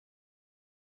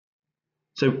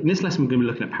So in this lesson, we're going to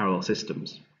be looking at parallel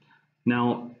systems.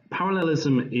 Now,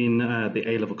 parallelism in the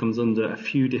A-level comes under a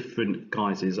few different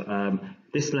guises.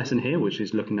 This lesson here, which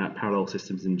is looking at parallel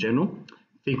systems in general.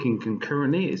 Thinking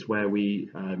concurrently is where we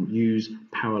use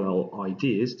parallel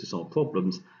ideas to solve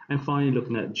problems. And finally,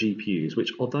 looking at GPUs,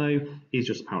 which although is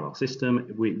just a parallel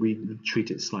system, we treat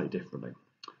it slightly differently.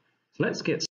 So let's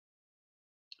get started.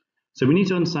 So we need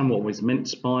to understand what was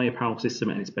meant by a parallel system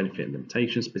and its benefit and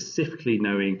limitations, specifically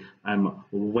knowing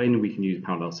when we can use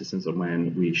parallel systems and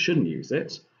when we shouldn't use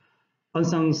it.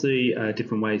 Understand the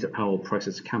different ways that parallel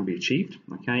processes can be achieved,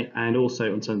 okay, and also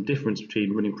understand the difference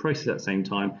between running processes at the same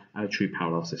time and a true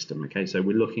parallel system, okay. So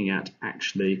we're looking at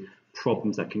actually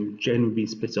problems that can generally be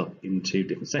split up into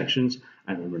different sections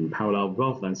and run parallel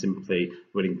rather than simply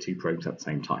running two programs at the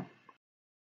same time.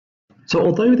 So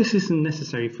although this isn't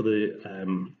necessary for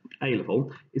the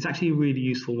A-level, it's actually a really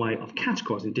useful way of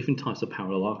categorizing different types of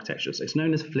parallel architectures. It's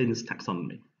known as Flynn's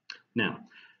taxonomy. Now,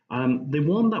 the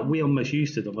one that we are most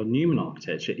used to of a Newman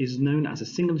architecture is known as a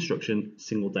single instruction,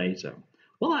 single data.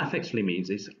 What that effectively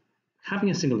means is having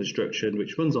a single instruction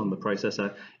which runs on the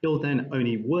processor, it will then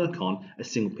only work on a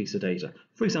single piece of data.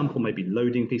 For example, maybe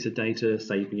loading a piece of data,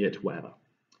 saving it, whatever.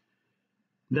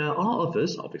 There are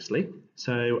others, obviously.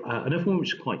 So another one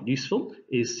which is quite useful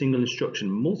is single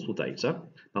instruction, multiple data.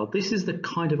 Now this is the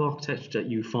kind of architecture that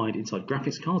you find inside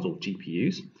graphics cards or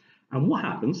GPUs. And what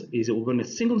happens is it will run a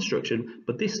single instruction,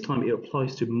 but this time it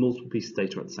applies to multiple pieces of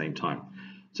data at the same time.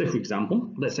 So for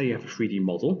example, let's say you have a 3D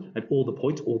model and all the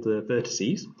points, all the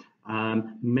vertices,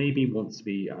 maybe wants to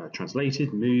be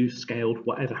translated, moved, scaled,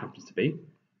 whatever happens to be.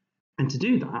 And to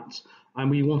do that,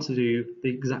 we want to do the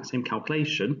exact same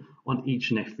calculation on each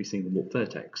and every single warp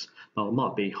vertex. Now, there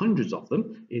might be hundreds of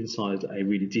them inside a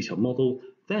really detailed model.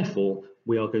 Therefore,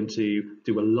 we are going to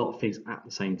do a lot of things at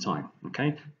the same time.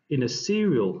 Okay, in a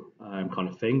serial kind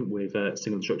of thing with a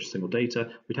single instruction, single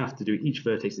data, we'd have to do each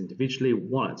vertex individually,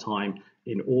 one at a time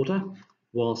in order.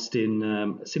 Whilst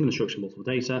in single instruction, multiple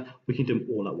data, we can do them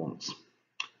all at once.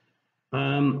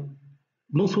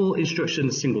 Multiple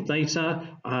instructions, single data.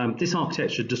 This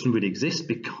architecture doesn't really exist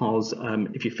because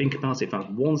if you think about it, if I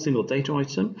have one single data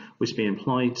item which is being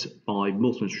applied by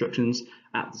multiple instructions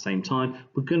at the same time,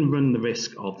 we're going to run the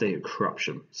risk of data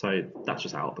corruption. So that's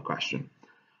just out of the question.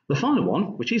 The final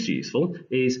one, which is useful,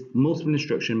 is multiple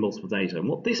instruction, multiple data. And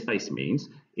what this basically means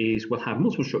is we'll have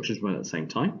multiple instructions run at the same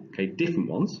time, okay, different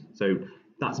ones. So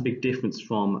that's a big difference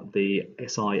from the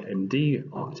SIMD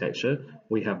architecture.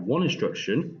 We have one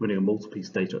instruction running on multiple pieces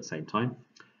of data at the same time.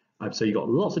 So you've got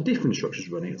lots of different instructions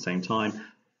running at the same time,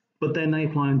 but then they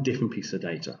apply on different pieces of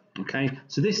data. Okay,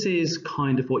 so this is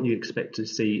kind of what you expect to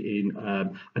see in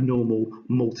a normal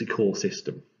multi-core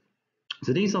system.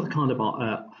 So these are the kind of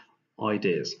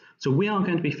ideas. So we are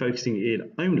going to be focusing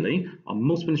in only on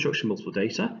multiple instruction, multiple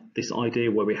data. This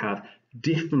idea where we have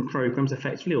different programs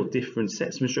effectively or different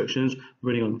sets of instructions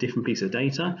running on different pieces of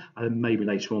data, and maybe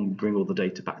later on bring all the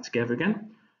data back together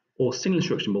again. Or single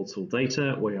instruction, multiple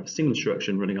data, where you have a single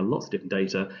instruction running on lots of different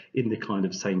data in the kind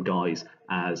of same guise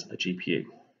as a GPU.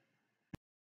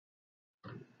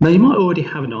 Now you might already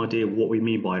have an idea of what we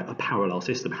mean by a parallel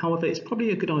system. However, it's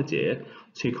probably a good idea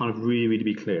to kind of really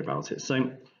be clear about it.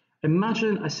 So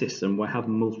imagine a system where you have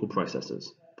multiple processors.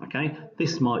 Okay,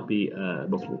 this might be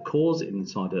multiple cores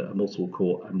inside a multiple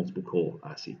core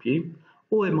CPU,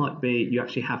 or it might be you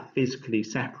actually have physically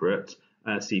separate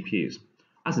CPUs.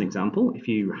 As an example, if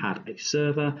you had a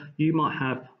server, you might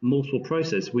have multiple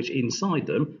processors which inside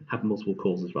them have multiple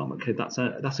cores as well. Okay, that's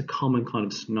a common kind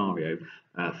of scenario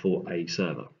for a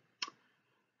server.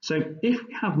 So if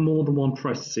we have more than one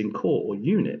processing core or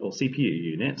unit or CPU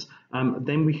unit,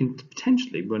 then we can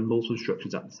potentially run multiple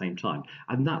instructions at the same time.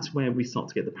 And that's where we start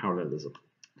to get the parallelism.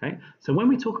 Okay, so when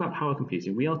we talk about parallel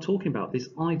computing, we are talking about this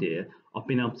idea of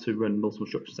being able to run multiple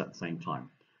instructions at the same time.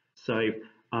 So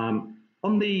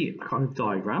on the kind of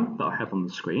diagram that I have on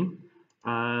the screen,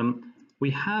 we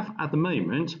have at the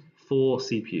moment 4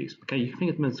 CPUs. Okay, you can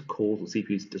think of them as cores or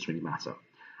CPUs, it doesn't really matter.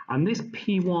 And this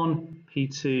P1,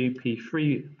 P2,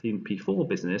 P3, and P4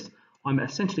 business, I'm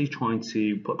essentially trying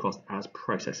to put across as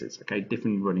processes, okay,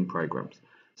 different running programs.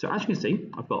 So as you can see,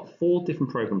 I've got 4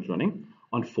 different programs running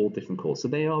on 4 different cores. So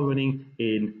they are running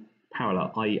in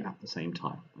parallel, i.e. at the same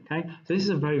time, okay? So this is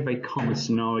a very common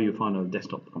scenario you'll find on a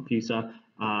desktop computer.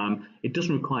 It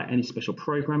doesn't require any special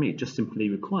programming, it just simply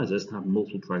requires us to have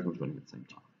multiple programs running at the same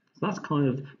time. So that's kind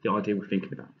of the idea we're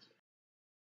thinking about.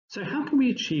 So how can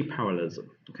we achieve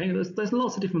parallelism? Okay, there's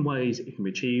lots of different ways it can be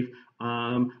achieved.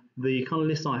 The kind of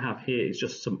list I have here is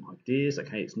just some ideas.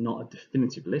 Okay, it's not a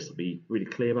definitive list. I'll be really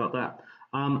clear about that.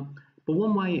 But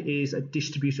one way is a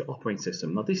distributed operating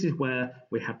system. Now, this is where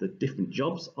we have the different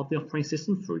jobs of the operating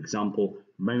system. For example,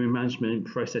 memory management,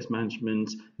 process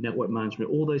management, network management,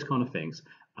 all those kind of things,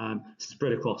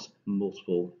 spread across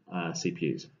multiple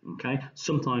CPUs. Okay,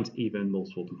 sometimes even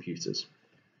multiple computers.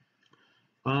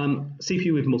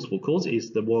 CPU with multiple cores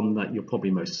is the one that you're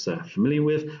probably most familiar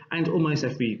with, and almost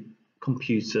every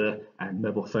computer and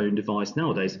mobile phone device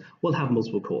nowadays will have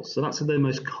multiple cores. So that's the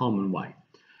most common way.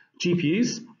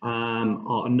 GPUs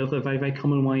are another very, very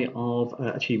common way of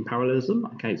achieving parallelism.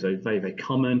 Okay, so very, very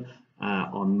common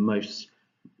on most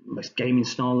gaming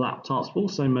style laptops, but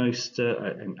also most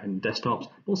and desktops,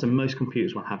 but also most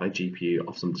computers will have a GPU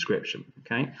of some description.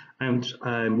 Okay, and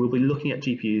we'll be looking at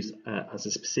GPUs as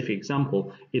a specific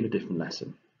example in a different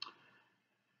lesson.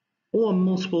 Or a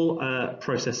multiple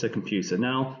processor computer.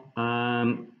 Now,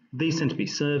 these tend to be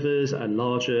servers,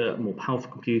 larger, more powerful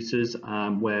computers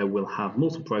where we'll have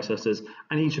multiple processors,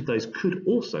 and each of those could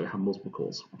also have multiple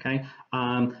cores. Okay,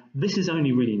 this is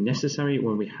only really necessary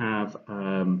when we have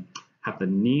the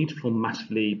need for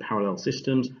massively parallel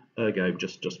systems, ergo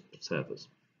just servers.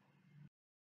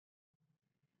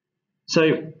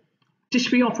 So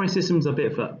distributed operating systems are a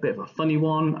bit of a funny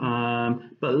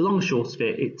one, but long and short of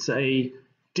it, it's a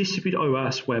distributed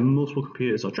OS where multiple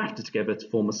computers are drafted together to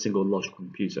form a single logical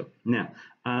computer. Now,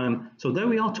 so although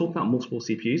we are talking about multiple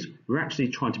CPUs, we're actually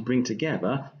trying to bring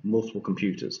together multiple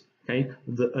computers. Okay,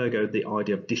 ergo the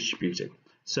idea of distributed.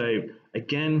 So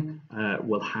again,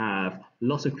 we'll have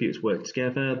lots of computers work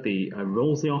together. The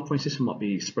roles of the operating system might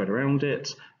be spread around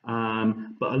it,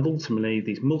 but ultimately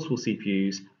these multiple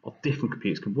CPUs of different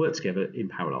computers can work together in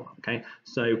parallel. Okay,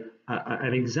 so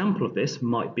an example of this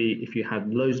might be if you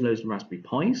had loads and loads of Raspberry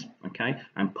Pis, okay,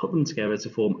 and put them together to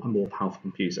form a more powerful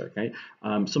computer. Okay,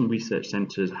 some research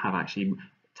centres have actually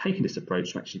taken this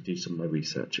approach to actually do some of their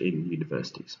research in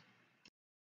universities.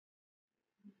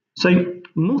 So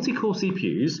multi-core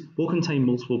CPUs will contain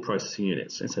multiple processing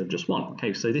units instead of just one.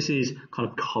 Okay, so this is kind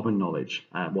of common knowledge.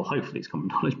 Well, hopefully it's common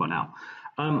knowledge by now.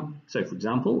 So for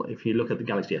example, if you look at the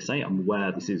Galaxy S8, I'm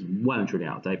aware this is well and truly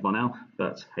out of date by now,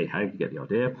 but hey ho, you get the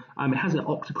idea. It has an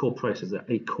octa-core processor,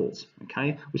 8 cores,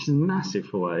 okay, which is massive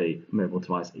for a mobile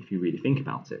device if you really think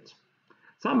about it.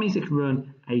 So that means it can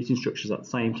run 8 instructions at the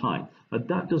same time. But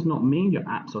that does not mean your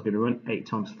apps are going to run 8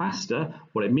 times faster.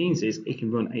 What it means is it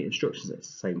can run 8 instructions at the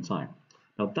same time.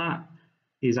 Now that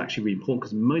is actually really important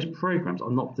because most programs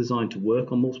are not designed to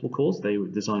work on multiple cores. They were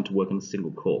designed to work on a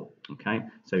single core. Okay,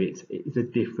 so it's a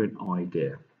different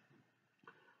idea.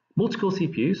 Multi-core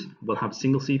CPUs will have a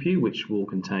single CPU which will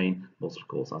contain multiple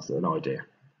cores. That's an idea.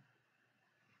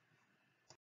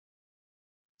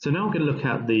 So now we're going to look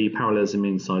at the parallelism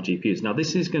inside GPUs. Now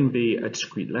this is going to be a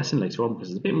discrete lesson later on because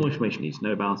there's a bit more information you need to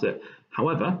know about it.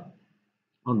 However,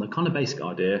 on the kind of basic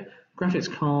idea,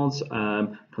 graphics cards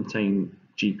contain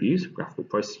GPUs, graphical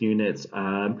processing units,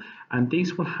 and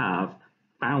these will have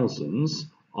thousands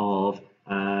of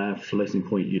floating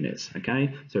point units.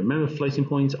 Okay, so remember floating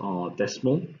points are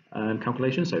decimal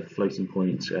calculations, so floating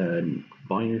point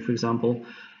binary, for example.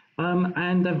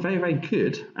 And they're very, very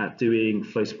good at doing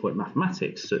floating point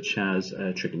mathematics, such as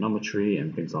trigonometry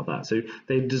and things like that. So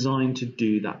they're designed to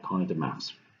do that kind of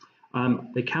maths.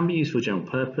 They can be used for general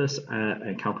purpose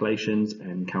calculations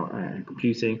and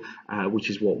computing, which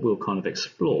is what we'll kind of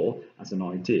explore as an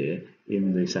idea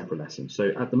in the separate lesson.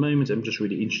 So at the moment, I'm just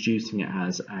really introducing it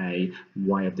as a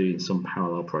way of doing some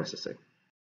parallel processing.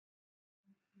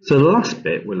 So the last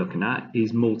bit we're looking at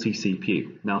is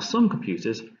multi-CPU. Now some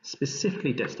computers,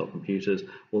 specifically desktop computers,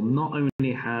 will not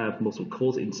only have multiple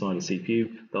cores inside a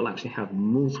CPU, they'll actually have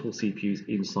multiple CPUs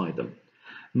inside them.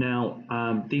 Now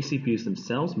these CPUs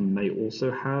themselves may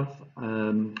also have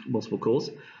multiple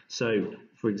cores. So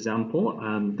for example,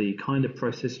 the kind of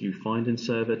processor you find in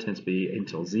server tends to be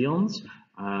Intel Xeons.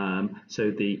 So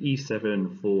the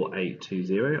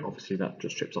E74820, obviously that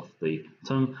just trips off the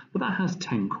tongue, but that has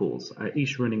 10 cores,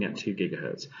 each running at 2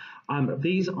 gigahertz.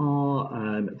 These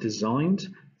are designed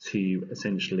to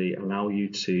essentially allow you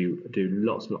to do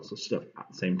lots of stuff at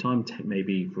the same time.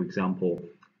 Maybe, for example,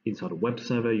 inside a web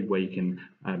server where you can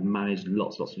manage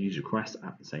lots of user requests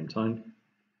at the same time.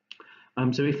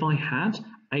 So if I had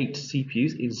 8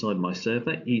 CPUs inside my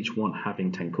server, each one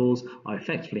having 10 cores, I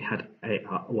effectively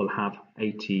will have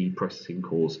 80 processing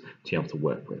cores to be able to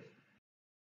work with.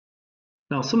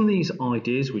 Now, some of these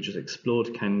ideas we just explored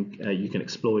you can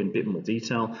explore in a bit more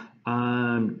detail.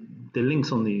 The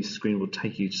links on the screen will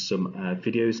take you to some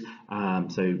videos.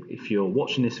 So if you're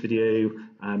watching this video,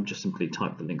 just simply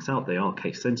type the links out. They are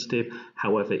case sensitive.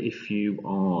 However, if you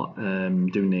are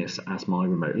doing this as my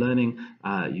remote learning,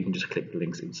 you can just click the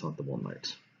links inside the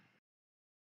OneNote.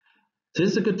 So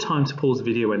this is a good time to pause the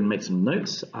video and make some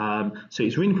notes. So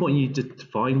it's really important you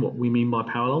define what we mean by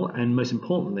parallel, and most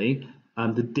importantly,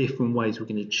 the different ways we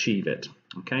can achieve it.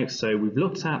 Okay, so we've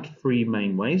looked at three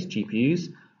main ways: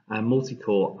 GPUs,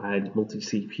 multi-core, and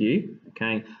multi-CPU.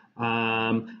 Okay,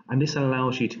 and this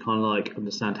allows you to kind of like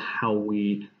understand how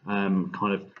we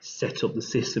kind of set up the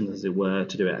system, as it were,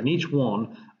 to do it. And each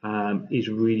one is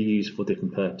really used for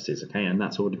different purposes. Okay, and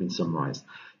that's already been summarized.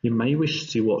 You may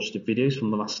wish to watch the videos from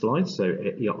the last slide, so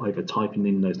you're either typing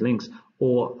in those links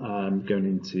or going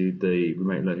into the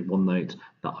remote learning OneNote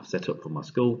that I've set up for my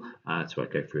school to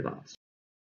go through that.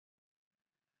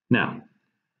 Now,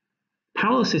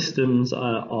 parallel systems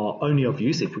are only of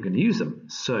use if we're going to use them.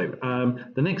 So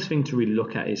the next thing to really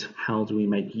look at is how do we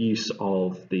make use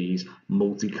of these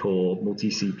multi-core,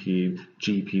 multi-CPU,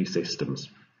 GPU systems.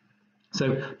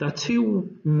 So there are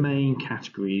two main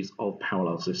categories of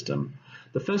parallel system.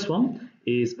 The first one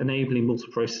is enabling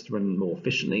multiprocessors to run more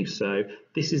efficiently. So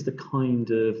this is the kind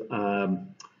of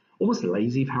almost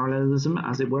lazy parallelism,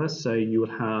 as it were. So you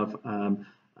will have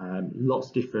lots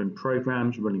of different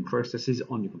programs running processes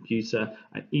on your computer,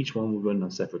 and each one will run on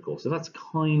a separate core. So that's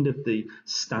kind of the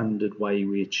standard way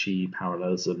we achieve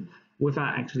parallelism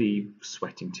without actually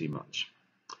sweating too much.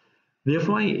 The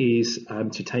other way is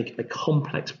to take a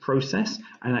complex process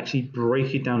and actually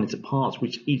break it down into parts,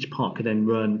 which each part can then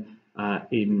run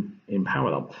in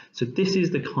parallel. So this is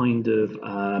the kind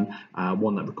of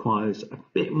one that requires a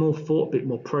bit more thought, a bit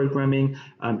more programming.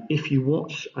 If you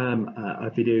watch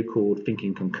a video called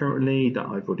Thinking Concurrently that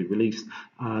I've already released,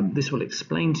 this will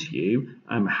explain to you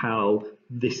how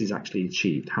this is actually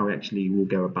achieved, how we actually will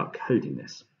go about coding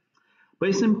this. But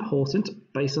it's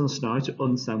important, based on the scenario, to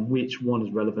understand which one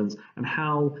is relevant and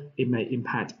how it may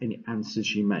impact any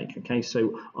answers you make. Okay,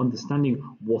 so understanding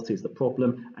what is the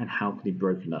problem and how can it be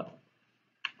broken up.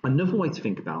 Another way to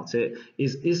think about it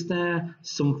is there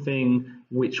something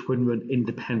which would run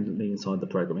independently inside the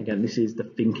program? Again, this is the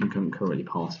thinking concurrently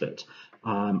part of it,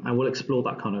 and we'll explore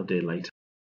that kind of idea later.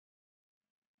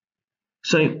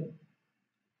 So,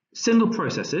 single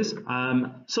processes,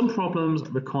 some problems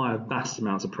require vast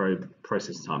amounts of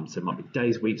processing time. So it might be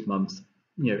days, weeks, months,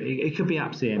 it could be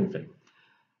absolutely anything.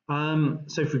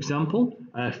 So for example,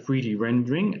 3D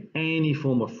rendering, any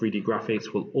form of 3D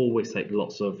graphics will always take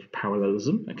lots of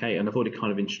parallelism, okay? And I've already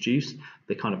kind of introduced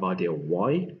the kind of idea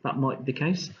why that might be the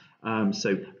case.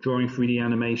 So drawing 3D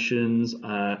animations,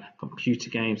 computer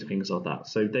games, things like that.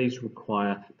 So these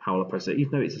require parallel processing,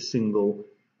 even though it's a single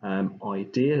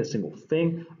idea, a single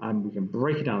thing, we can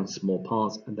break it down into small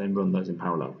parts and then run those in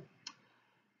parallel.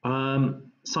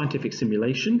 Scientific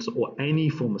simulations or any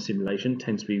form of simulation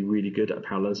tends to be really good at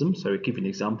parallelism. So I'll give you an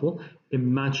example.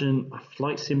 Imagine a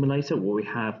flight simulator where we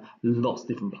have lots of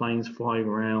different planes flying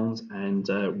around, and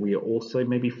we are also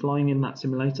maybe flying in that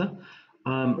simulator.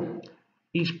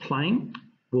 Each plane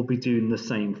will be doing the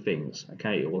same things,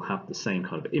 okay? It will have the same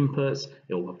kind of inputs,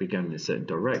 it will be going in a certain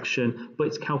direction, but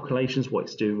its calculations, what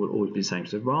it's doing, will always be the same.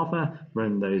 So rather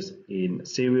run those in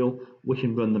serial, we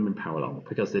can run them in parallel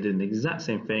because they're doing the exact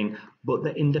same thing, but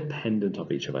they're independent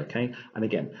of each other, okay? And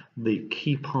again, the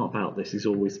key part about this is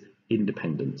always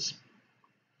independence.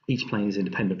 Each plane is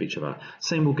independent of each other.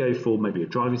 Same will go for maybe a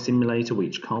driving simulator where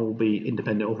each car will be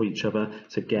independent of each other.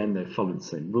 So again, they're following the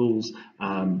same rules,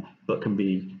 but can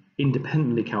be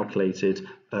independently calculated,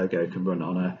 ergo can run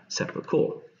on a separate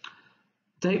core.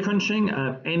 Data crunching,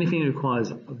 anything that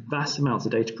requires vast amounts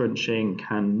of data crunching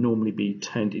can normally be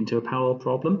turned into a parallel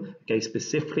problem. Okay,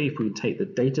 specifically if we take the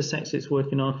data sets it's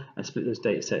working on and split those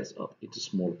data sets up into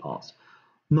smaller parts.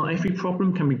 Not every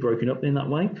problem can be broken up in that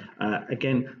way.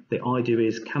 Again, the idea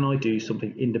is, can I do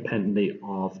something independently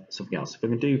of something else? If I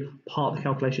can do part of the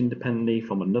calculation independently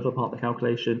from another part of the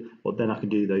calculation, well, then I can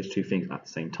do those two things at the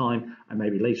same time and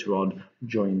maybe later on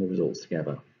join the results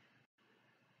together.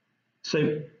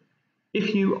 So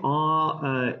if you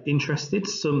are interested,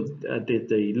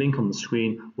 the link on the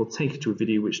screen will take you to a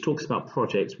video which talks about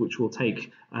projects which will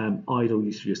take idle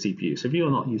use of your CPU. So if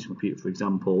you're not using a computer, for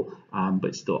example, but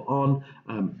it's still on,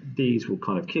 these will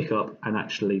kind of kick up and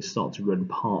actually start to run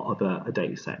part of a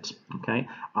data set. Okay.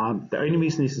 The only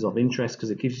reason this is of interest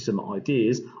because it gives you some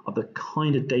ideas of the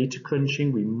kind of data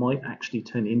crunching we might actually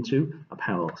turn into a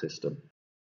parallel system.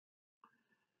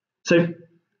 So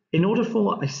in order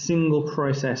for a single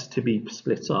process to be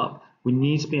split up, we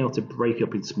need to be able to break it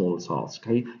up in smaller tasks.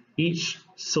 Okay? Each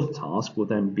subtask will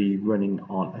then be running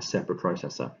on a separate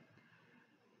processor.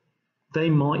 They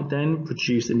might then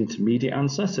produce an intermediate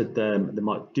answer, so they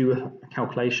might do a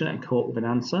calculation and come up with an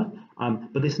answer,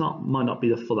 but this might not be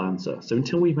the full answer. So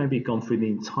until we've maybe gone through the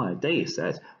entire data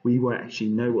set, we won't actually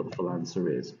know what the full answer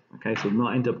is. Okay, so we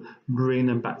might end up bringing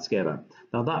them back together.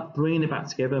 Now that bringing it back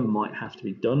together might have to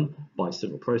be done by a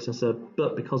signal processor,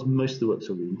 but because most of the work's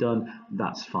already been done,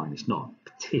 that's fine. It's not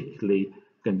particularly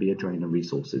going to be a drain on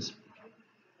resources.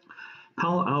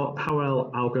 Parallel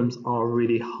algorithms are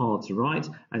really hard to write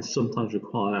and sometimes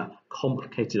require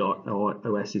complicated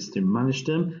OSs to manage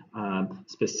them,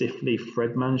 specifically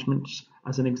thread management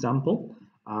as an example.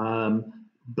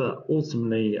 But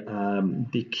ultimately,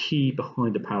 the key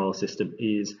behind a parallel system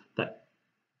is that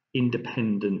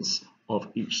independence of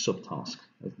each subtask,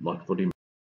 like I've already mentioned.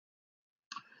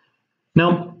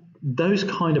 Now, those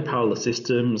kind of parallel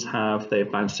systems have their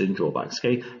advantages and drawbacks.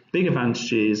 Okay, big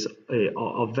advantages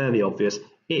are very obvious.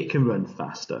 It can run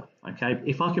faster. Okay,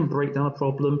 if I can break down a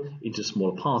problem into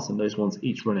smaller parts and those ones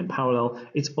each run in parallel,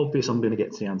 it's obvious I'm going to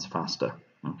get to the answer faster.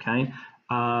 Okay,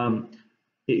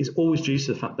 it is always due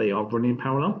to the fact they are running in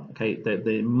parallel. Okay,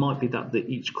 there might be that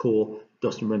each core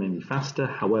doesn't run any faster.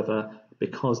 However,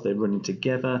 because they're running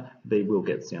together, they will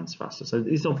get to the answer faster. So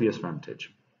it's an obvious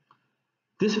advantage.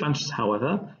 Disadvantage,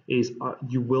 however, is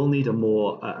you will need a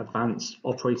more advanced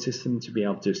operating system to be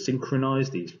able to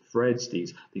synchronize these threads,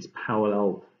 these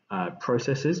parallel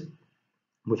processes.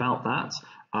 Without that,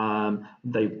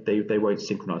 they won't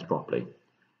synchronize properly.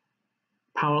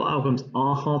 Parallel algorithms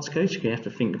are hard to code. You have to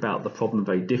think about the problem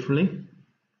very differently.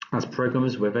 As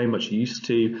programmers, we're very much used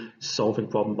to solving a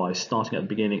problem by starting at the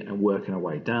beginning and working our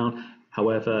way down.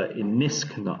 However, in this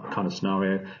kind of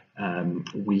scenario,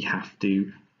 we have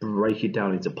to break it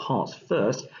down into parts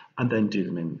first and then do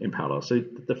them in parallel. So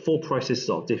the thought processes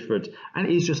are different and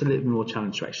it is just a little bit more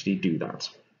challenging to actually do that.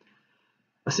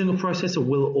 A single processor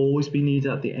will always be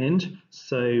needed at the end.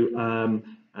 So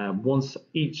once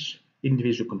each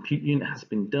individual compute unit has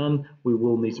been done, we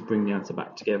will need to bring the answer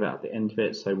back together at the end of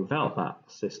it. So without that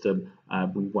system,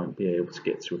 we won't be able to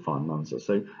get to a final answer.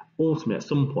 So ultimately, at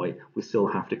some point, we still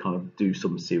have to kind of do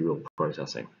some serial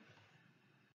processing.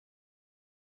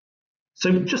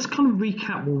 So just to kind of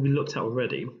recap what we looked at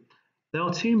already, there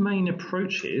are two main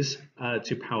approaches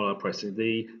to parallel processing.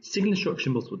 The single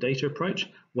instruction multiple data approach,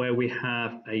 where we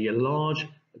have a large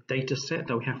data set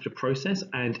that we have to process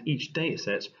and each data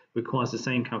set requires the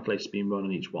same calculation being run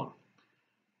on each one.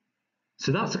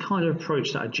 So that's the kind of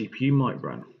approach that a GPU might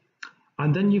run.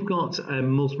 And then you've got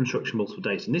multiple instruction, multiple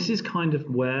data. And this is kind of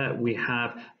where we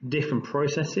have different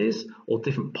processes or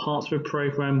different parts of a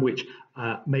program which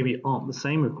maybe aren't the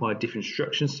same, require different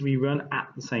instructions to be run at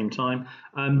the same time.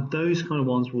 Those kind of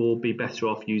ones will be better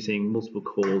off using multiple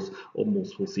cores or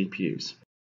multiple CPUs.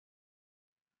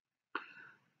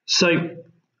 So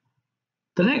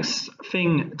the next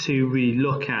thing to really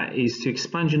look at is to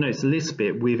expand your notes a little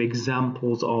bit with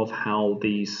examples of how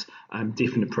these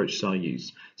different approaches are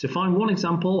used. So find one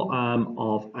example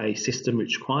of a system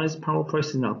which requires parallel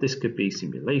processing. Now this could be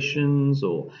simulations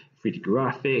or 3D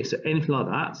graphics or anything like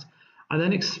that. And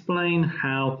then explain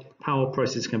how parallel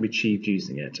processing can be achieved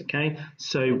using it, okay?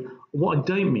 So what I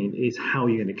don't mean is how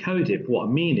you're going to code it, but what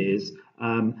I mean is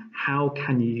how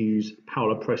can you use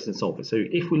parallel processing to solve it. So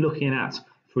if we're looking at,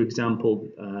 for example,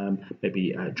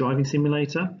 maybe a driving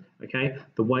simulator, okay?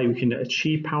 The way we can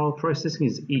achieve parallel processing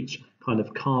is each kind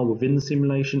of car within the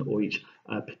simulation or each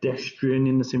pedestrian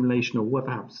in the simulation or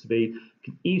whatever happens to be,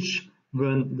 can each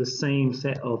run the same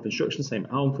set of instructions, same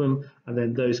algorithm, and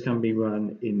then those can be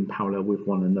run in parallel with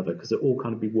one another because they'll all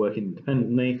kind of be working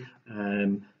independently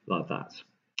like that.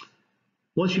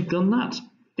 Once you've done that,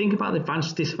 think about the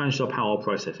advantages and disadvantages of parallel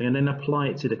processing and then apply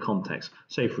it to the context.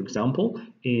 So for example,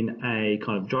 in a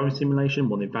kind of driving simulation,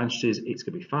 one of the advantages is it's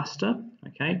going to be faster,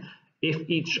 okay? If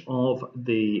each of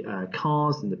the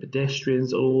cars and the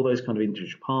pedestrians, all those kind of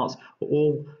individual parts are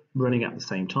all running at the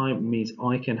same time, it means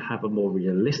I can have a more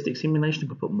realistic simulation, I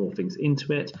can put more things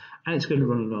into it, and it's going to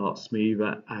run a lot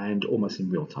smoother and almost in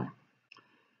real time.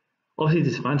 Obviously, the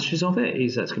disadvantages of it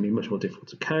is that it's going to be much more difficult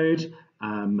to code,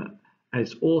 and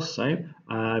it's also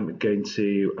going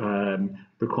to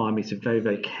require me to very,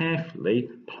 very carefully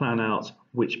plan out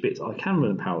which bits I can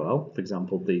run in parallel, for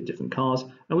example, the different cars,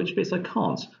 and which bits I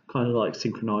can't, kind of like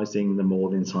synchronizing them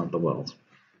all inside the world.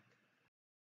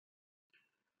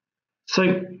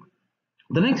 So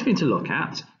the next thing to look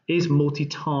at is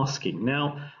multitasking.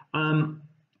 Now,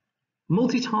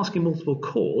 multitasking multiple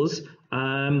cores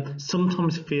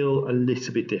sometimes feel a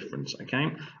little bit different,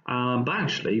 okay? But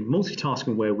actually,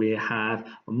 multitasking where we have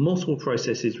multiple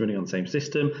processes running on the same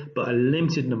system, but a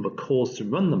limited number of cores to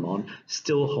run them on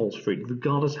still holds true,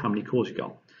 regardless of how many cores you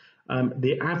got.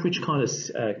 The average kind of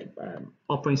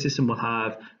operating system will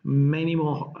have many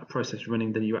more processes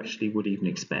running than you actually would even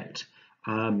expect.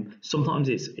 Sometimes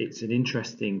it's an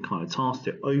interesting kind of task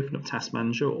to open up Task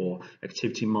Manager or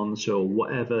Activity Monitor or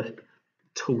whatever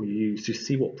tool you use to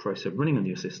see what process are running on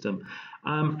your system,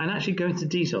 and actually go into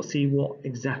detail, see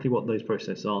exactly what those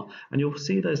processes are, and you'll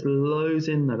see there's loads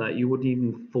in there that you wouldn't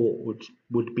even thought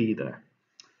would be there.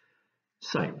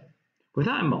 So with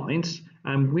that in mind,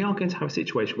 we are going to have a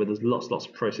situation where there's lots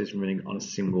of processes running on a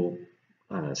single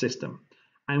system,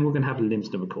 and we're going to have a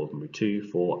limited number of cores, number 2,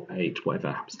 4, 8, whatever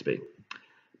it happens to be.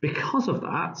 Because of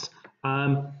that,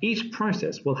 each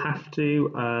process will have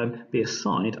to be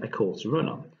assigned a core to run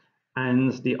on,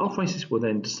 and the operating system will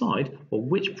then decide, well,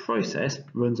 which process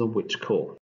runs on which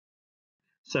core.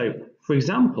 So, for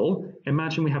example,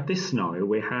 imagine we have this scenario.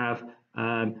 We have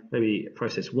maybe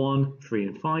process 1, 3,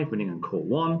 and 5 running on core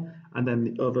 1, and then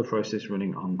the other process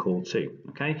running on core 2.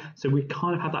 Okay, so we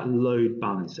kind of have that load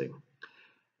balancing.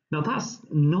 Now, that's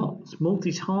not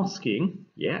multitasking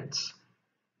yet,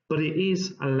 but it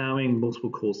is allowing multiple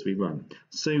cores to be run.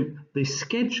 So the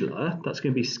scheduler that's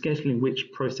going to be scheduling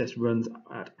which process runs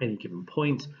at any given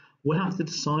point will have to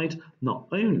decide not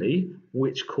only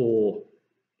which core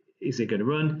is it going to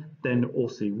run, then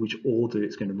also which order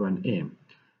it's going to run in.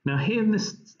 Now here in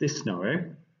this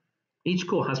scenario, each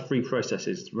core has 3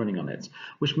 processes running on it,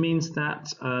 which means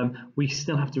that we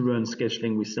still have to run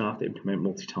scheduling, we still have to implement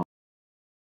multitasking.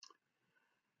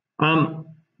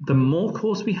 The more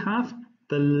cores we have,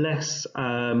 the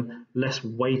less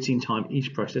waiting time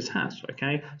each process has.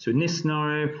 Okay, so in this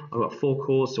scenario, I've got 4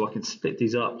 cores, so I can split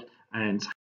these up and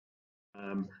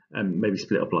maybe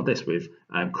split up like this with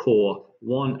core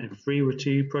 1 and 3 were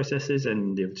 2 processes,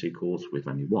 and the other 2 cores with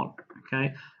only 1.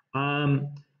 Okay.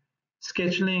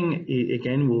 Scheduling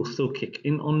again will still kick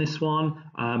in on this one,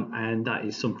 and that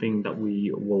is something that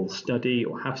we will study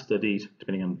or have studied,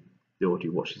 depending on the order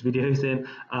you watch these videos in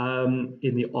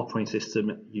the operating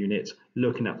system unit,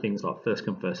 looking at things like first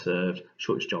come, first served,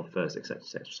 shortest job first, etc.,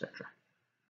 etc., etc.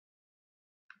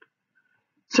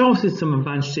 So obviously some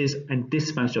advantages and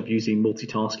disadvantages of using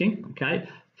multitasking. Okay,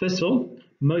 first of all,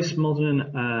 most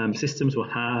modern systems will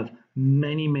have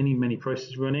many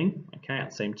processes running, okay,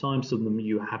 at the same time. Some of them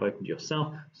you have opened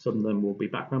yourself, some of them will be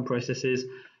background processes.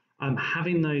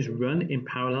 Having those run in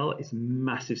parallel is a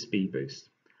massive speed boost.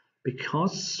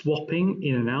 Because swapping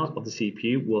in and out of the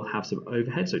CPU will have some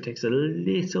overhead, so it takes a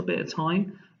little bit of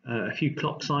time, a few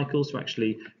clock cycles to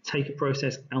actually take a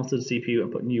process out of the CPU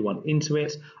and put a new one into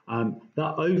it.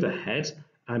 That overhead,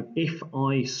 if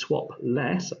I swap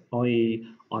less, i.e.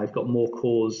 I've got more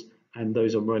cores and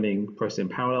those are running process in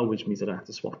parallel, which means I don't have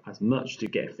to swap as much to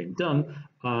get everything done,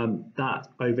 that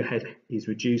overhead is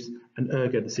reduced and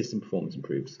ergo the system performance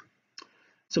improves.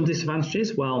 Some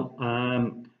disadvantages, well,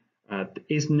 there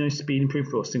is no speed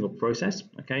improvement for a single process.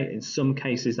 Okay, in some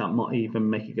cases that might even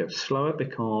make it go slower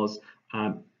because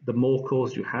the more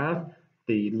cores you have,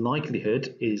 the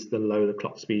likelihood is the lower the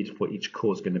clock speed for each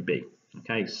core is going to be.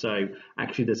 Okay, so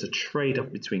actually there's a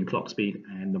trade-off between clock speed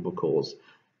and number of cores.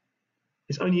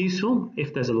 It's only useful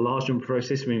if there's a large number of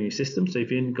processes in your system. So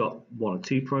if you've only got 1 or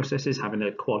 2 processes, having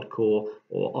a quad-core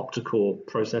or octa-core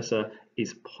processor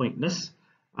is pointless.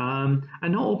 And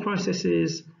not all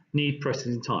processes need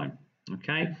processing time.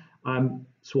 Okay,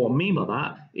 so what I mean by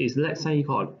that is, let's say you've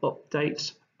got an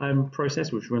update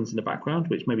process which runs in the background,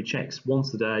 which maybe checks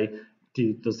once a day,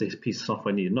 does this piece of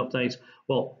software need an update?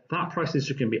 Well, that process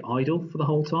is going to be idle for the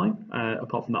whole time,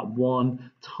 apart from that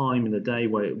one time in the day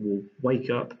where it will wake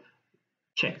up,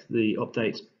 check the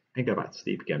update, and go back to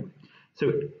sleep again.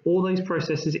 So all those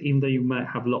processes, even though you might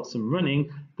have lots of them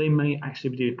running, they may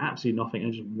actually be doing absolutely nothing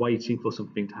and just waiting for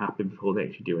something to happen before they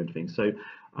actually do anything. So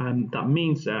that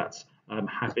means that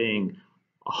having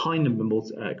a high number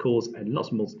of cores and lots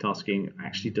of multitasking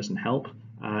actually doesn't help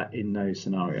in those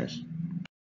scenarios.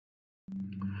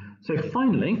 So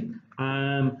finally,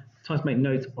 time to make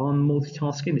notes on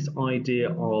multitasking, this idea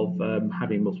of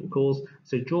having multiple cores.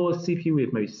 So draw a CPU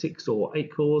with maybe 6 or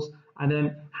 8 cores, and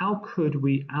then how could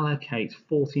we allocate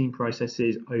 14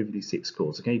 processes over these 6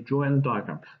 cores? Okay, draw in the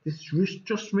diagram. This is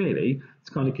just really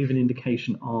to kind of give an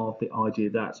indication of the idea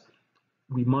that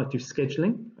we might do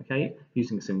scheduling, okay,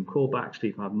 using a single core, but actually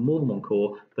if I have more than 1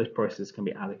 core, those processes can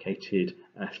be allocated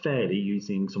fairly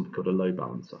using something called a load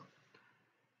balancer.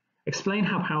 Explain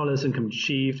how parallelism can be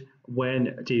achieved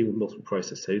when dealing with multiple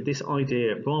processes. So this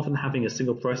idea, rather than having a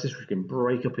single process which can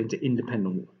break up into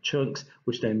independent chunks,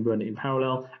 which then run in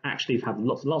parallel, actually if I have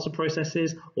lots of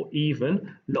processes, or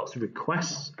even lots of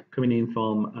requests coming in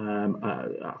from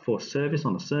for a service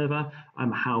on a server,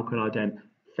 how can I then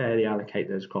fairly allocate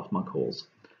those across my cores?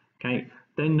 Okay,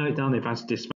 then note down the advantages and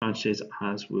disadvantages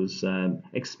as was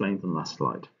explained on the last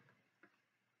slide.